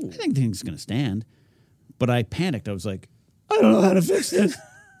 Oh. I think the thing's going to stand. But I panicked. I was like, I don't know how to fix this.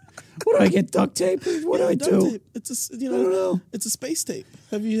 What do I get? Duct tape? What do I Duct do? tape. It's a I don't know. It's a space tape.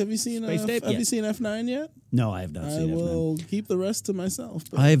 Have you seen Space tape? Have Yeah. you seen F9 yet? No, I have not I seen it. will keep the rest to myself.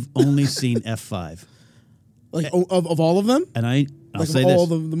 But I've only seen F5. like of all of them, And I'll like say of all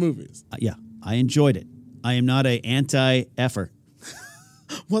this. the movies. Yeah, I enjoyed it. I am not a anti-effer.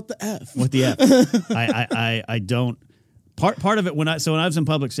 What the f? What the F? I don't. Part of it when I was in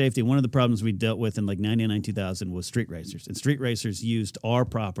public safety, one of the problems we dealt with in like 99, 2000 was street racers, and street racers used our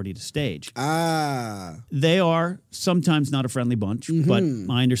property to stage. Ah, They are sometimes not a friendly bunch, but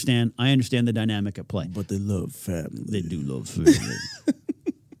I understand the dynamic at play. but they love family. They do love food.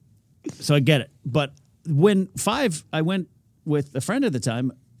 So I get it. But when 5, I went with a friend at the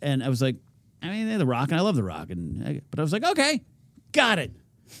time, and I was like, I mean, they're The Rock, and I love The Rock. But I was like, okay, got it.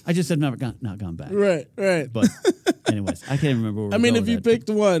 I just have not gone back. Right. But anyways, I can't remember where we're I mean, going if you with that. picked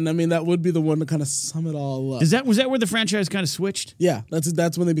one, I mean, that would be the one to kind of sum it all up. Was that where the franchise kind of switched? Yeah,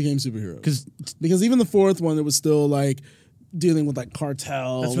 that's when they became superheroes. 'Cause- Because even the fourth one, it was still like dealing with like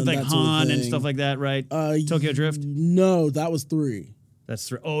cartel. That's with and like that sort of Han and thing. stuff like that, right? Tokyo Drift? No, that was 3. That's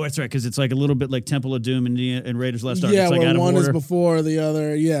right. Oh, that's right, because it's like a little bit like Temple of Doom and Raiders Last Ark. Yeah, It's like where out of one order. is before the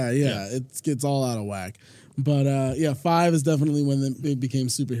other. Yeah. It gets all out of whack. But 5 is definitely when it became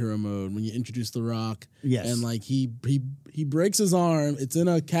superhero mode, when you introduce The Rock. Yes. And like he breaks his arm, it's in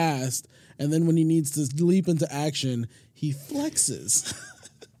a cast, and then when he needs to leap into action, he flexes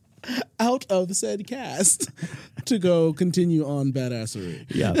out of said cast to go continue on badassery.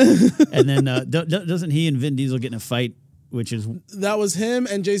 Yeah. And then doesn't he and Vin Diesel get in a fight, which is That was him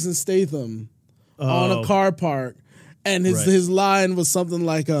and Jason Statham on a car park, and Right. his line was something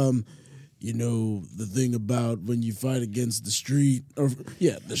like, you know, the thing about when you fight against the street,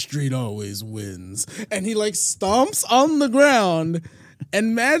 the street always wins. And he like stomps on the ground,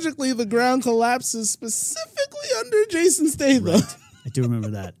 and magically the ground collapses specifically under Jason Statham. I do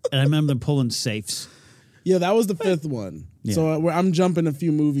remember that. And I remember them pulling safes. Yeah, that was the 5th one. Yeah. So I'm jumping a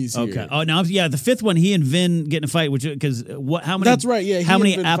few movies here. Okay. Oh, now the 5th one, he and Vin get in a fight, which because how many? That's right, yeah, he How and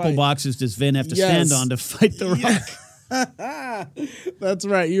many Vin apple fight. boxes does Vin have to Yes. stand on to fight the Rock? That's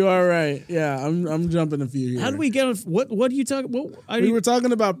right. You are right. Yeah, I'm jumping a few here. How do we get on? What do you talk? We were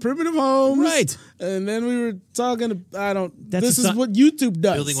talking about primitive homes, Right. And then we were talking. That's This is what YouTube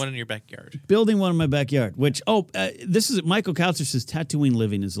does. Building one in your backyard. building one in my backyard. Which this is Michael Kautzer says Tatooine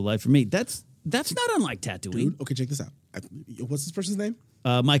living is the life for me. That's not unlike Tatooine. Dude, okay, check this out. What's this person's name?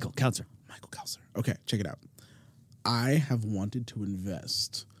 Michael Kautzer. Michael Kelser. Okay, check it out. I have wanted to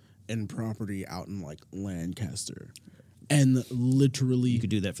invest in property out in like Lancaster, and literally You could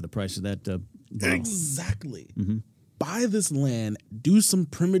do that for the price of that. Bottle. exactly buy this land, do some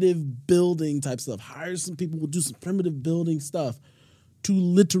primitive building type stuff, hire some people who do some primitive building stuff to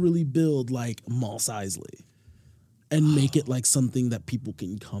literally build like Mos Eisley and make it like something that people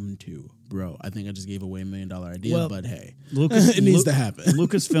can come to. Bro, I think I just gave away $1 million idea, Well, but hey, Lucas, it needs to happen.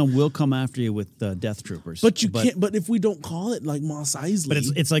 Lucasfilm will come after you with Death Troopers, But you can't. But if we don't call it like Mos Eisley, But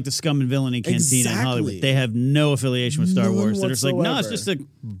it's like the Scum and Villainy Cantina in Hollywood. Exactly. They have no affiliation with Star None Wars. They're just like, no, it's whatsoever. just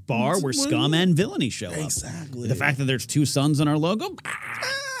a bar where Scum and Villainy show up. Exactly. The fact that there's two suns on our logo,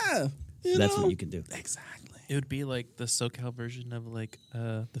 that's what you can do. Exactly. It would be like the SoCal version of like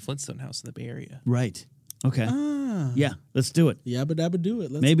the Flintstone house in the Bay Area. Right. Okay. Yeah, let's do it. Yabba dabba do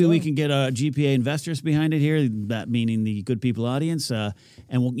it. Let's Maybe go. we can get GPA investors behind it here, that meaning the good people audience. And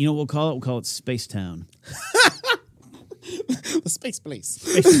we'll, you know what we'll call it? We'll call it Space Town. The space place.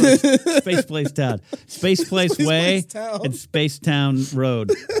 Space Place Town. Space Place Way Place Town. and Space Town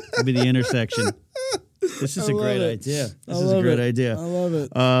Road will be the intersection. This is a love great it. idea. This I is a love great it. idea. I love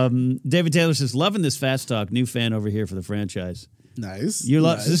it. David Taylor says, loving this Fast Talk. New fan over here for the franchise. Nice. You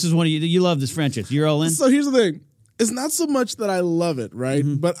love nice. this is one of you love this franchise. You're all in? So here's the thing. It's not so much that I love it, right?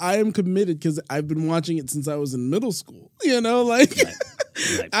 But I am committed because I've been watching it since I was in middle school. You know, like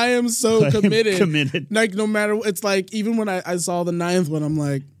Right. I am so I am committed. committed. Like no matter, it's like even when I saw the 9th one, I'm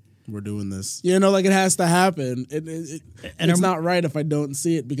like, we're doing this. You know, like it has to happen. And It's not right if I don't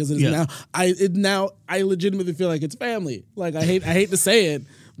see it because it is Yeah. now I legitimately feel like it's family. Like I hate to say it,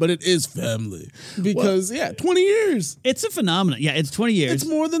 but it is family because 20 years. It's a phenomenon. Yeah, it's 20 years. It's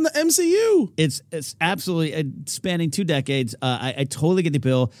more than the MCU. It's absolutely spanning 2 decades. I totally get the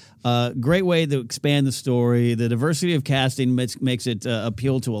appeal. Great way to expand the story. The diversity of casting makes it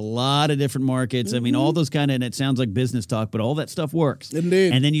appeal to a lot of different markets. I mean, all those kind of, and it sounds like business talk, but all that stuff works.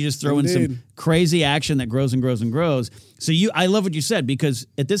 Indeed. And then you just throw in Indeed. some crazy action that grows and grows and grows. So I love what you said because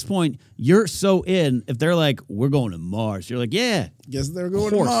at this point, you're so in. If they're like, we're going to Mars, you're like, yeah. Guess they're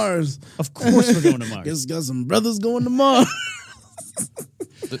going to course. Mars. Of course we're going to Mars. Guess got some brothers going to Mars.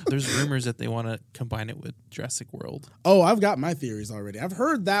 There's rumors that they want to combine it with Jurassic World. Oh, I've got my theories already. I've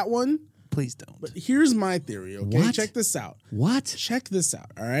heard that one. Please don't. But here's my theory, okay? What? Check this out. What? Check this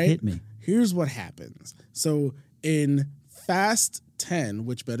out, all right? Hit me. Here's what happens. So in Fast 10,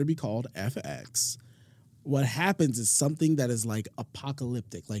 which better be called FX, what happens is something that is like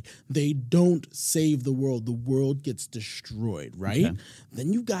apocalyptic. Like they don't save the world gets destroyed, right? Okay.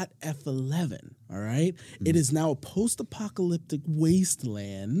 Then you got F11, all right? It is now a post-apocalyptic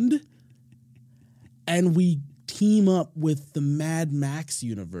wasteland, and we team up with the Mad Max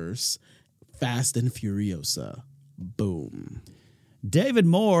universe, Fast and Furiosa. Boom. David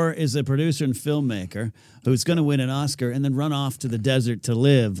Moore is a producer and filmmaker who's going to win an Oscar and then run off to the desert to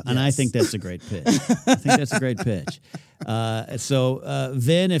live. And I think that's a great pitch. I think that's a great pitch. So,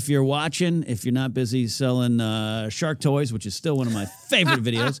 Vin, if you're watching, if you're not busy selling shark toys, which is still one of my favorite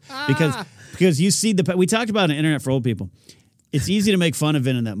videos, because you see we talked about it on Internet for Old People. It's easy to make fun of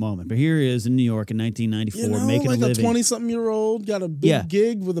Vin in that moment, but here he is in New York in 1994 You know, making like a living. 20-something-year-old got a big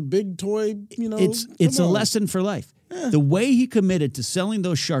gig with a big toy, you know. It's a lesson for life. The way he committed to selling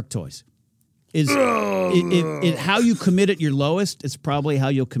those shark toys is how you commit at your lowest. It's probably how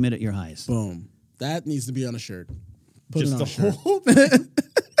you'll commit at your highest. Boom. That needs to be on a shirt. Put Just it on the a shirt. whole thing.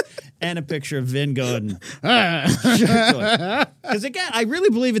 And a picture of Vin going, because again, I really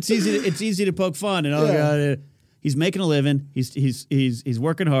believe it's easy to poke fun and God, he's making a living. He's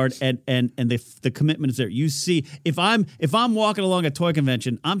working hard, and the commitment is there. You see, if I'm walking along a toy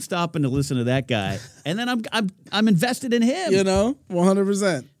convention, I'm stopping to listen to that guy, and then I'm invested in him. You know, 100%.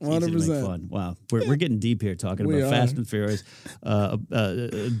 Easy to make 100%. fun. Wow, we're getting deep here talking We about are. Fast and Furious,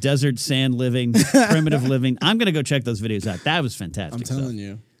 desert sand living, primitive living. I'm gonna go check those videos out. That was fantastic. I'm telling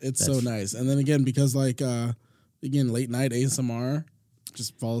you. It's so nice. And then again, because like, again, late night ASMR,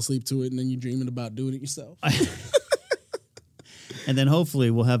 just fall asleep to it and then you're dreaming about doing it yourself. And then hopefully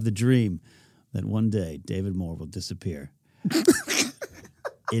we'll have the dream that one day David Moore will disappear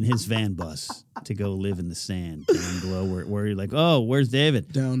in his van bus to go live in the sand down below where you're like, oh, where's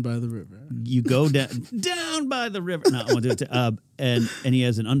David? Down by the river. You go down by the river. No, I want to do it. And he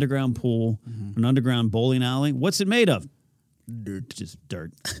has an underground pool An underground bowling alley. What's it made of? Dirt. Just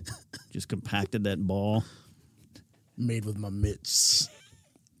dirt. Just compacted that ball. Made with my mitts.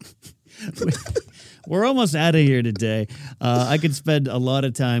 We're almost out of here today. I could spend a lot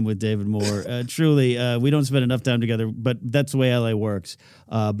of time with David Moore. Truly, we don't spend enough time together, but that's the way LA works.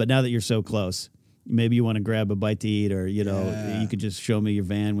 But now that you're so close, maybe you want to grab a bite to eat, or you could just show me your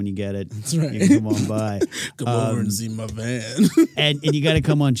van when you get it. That's right. You can come on by. Come over and see my van. and you got to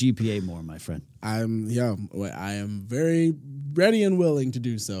come on GPA more, my friend. I am very ready and willing to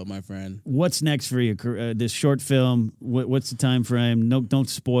do so, my friend. What's next for you? This short film. What's the time frame? No, don't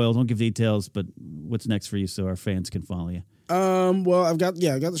spoil. Don't give details. But what's next for you, so our fans can follow you? Well, I've got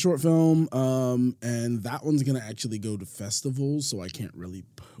the short film, and that one's gonna actually go to festivals, so I can't really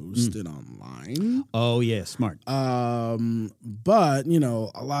post it online. Oh yeah, smart. But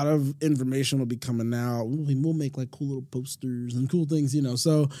a lot of information will be coming out. We'll make like cool little posters and cool things,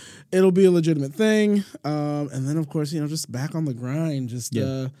 so it'll be a legitimate thing. And then of course, just back on the grind, just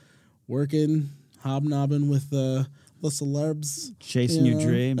working, hobnobbing with the celebs, chasing your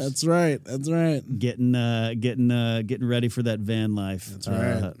dreams. That's right. Getting ready for that van life. That's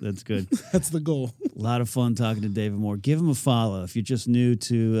right. That's good. That's the goal. A lot of fun talking to David Moore. Give him a follow. If you're just new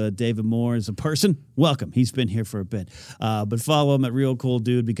to David Moore as a person, welcome. He's been here for a bit. But follow him at Real Cool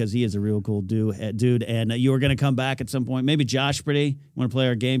Dude, because he is a real cool dude. And you are going to come back at some point. Maybe Josh Pretty. Want to play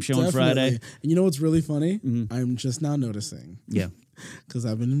our game show on Friday? And you know what's really funny? Mm-hmm. I'm just now noticing. Yeah. Because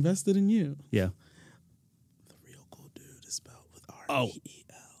I've been invested in you. Yeah. Spelled with R-E-E-L. Oh,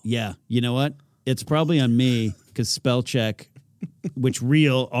 yeah. You know what? It's probably on me, because spell check, which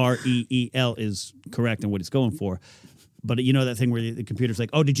real R-E-E-L is correct and what it's going for. But you know that thing where the computer's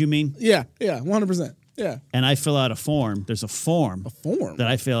like, oh, did you mean? Yeah, 100%. Yeah. And I fill out a form. There's a form that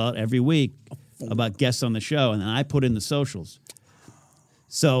I fill out every week about guests on the show, and then I put in the socials.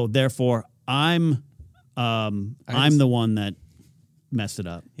 So therefore, I'm the one that messed it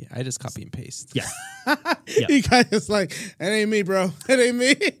up. Yeah, I just copy and paste. Yeah. You guys like, it ain't me, bro. It ain't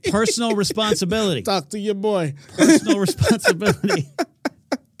me. Personal responsibility. Talk to your boy. Personal responsibility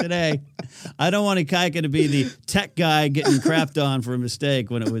today. I don't want Kaika to be the tech guy getting crapped on for a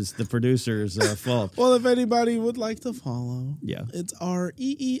mistake when it was the producer's fault. Well, if anybody would like to follow, yeah, it's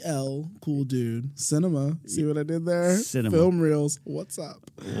R-E-E-L, Cool Dude, Cinema. See what I did there? Cinema. Film Reels. What's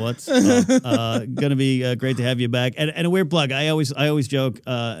up? What's up? Gonna be great to have you back. And a weird plug. I always joke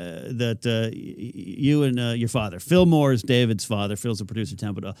that you and your father, Phil Moore, is David's father. Phil's a producer,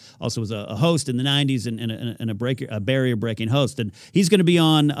 but also was a host in the '90s and a barrier breaking host. And he's going to be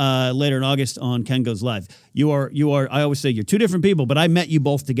on later in August on Ken Goes Live. You are. I always say you're two different people, but I met you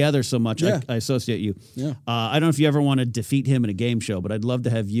both together so much. Yeah. I associate you. Yeah. I don't know if you ever want to defeat him in a game show, but I'd love to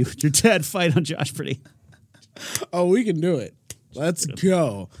have you and your dad fight on Josh Pretty. Oh, we can do it. Let's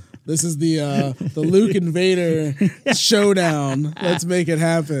go. This is the Luke and Vader showdown. Let's make it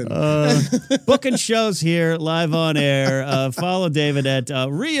happen. Booking shows here live on air. Follow David at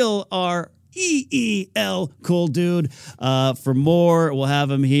Real R-E-E-L Cool Dude. For more, we'll have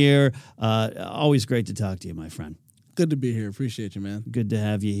him here. Always great to talk to you, my friend. Good to be here. Appreciate you, man. Good to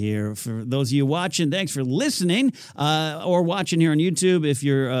have you here. For those of you watching, thanks for listening or watching here on YouTube. If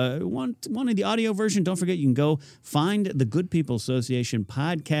you're wanting the audio version, don't forget you can go find the Good People Association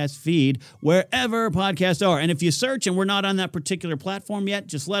podcast feed wherever podcasts are. And if you search and we're not on that particular platform yet,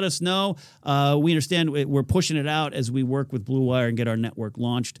 just let us know. We understand we're pushing it out as we work with Blue Wire and get our network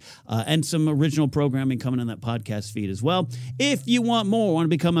launched, and some original programming coming on that podcast feed as well. If you want more, want to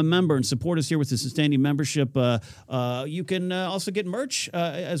become a member and support us here with the sustaining membership, you can also get merch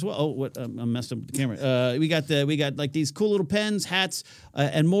as well. Oh, what? I messed up with the camera. We got like these cool little pens, hats,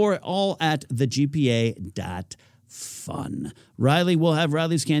 and more, all at thegpa.fun. Riley will have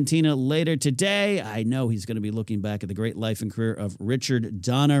Riley's Cantina later today. I know he's going to be looking back at the great life and career of Richard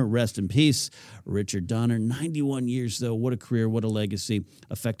Donner. Rest in peace, Richard Donner. 91 years, though. What a career, what a legacy.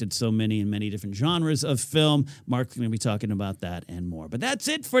 Affected so many in many different genres of film. Mark's going to be talking about that and more. But that's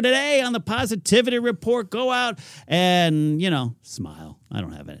it for today on the Positivity Report. Go out and, smile. I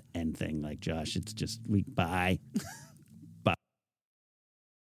don't have an end thing like Josh. It's just bye.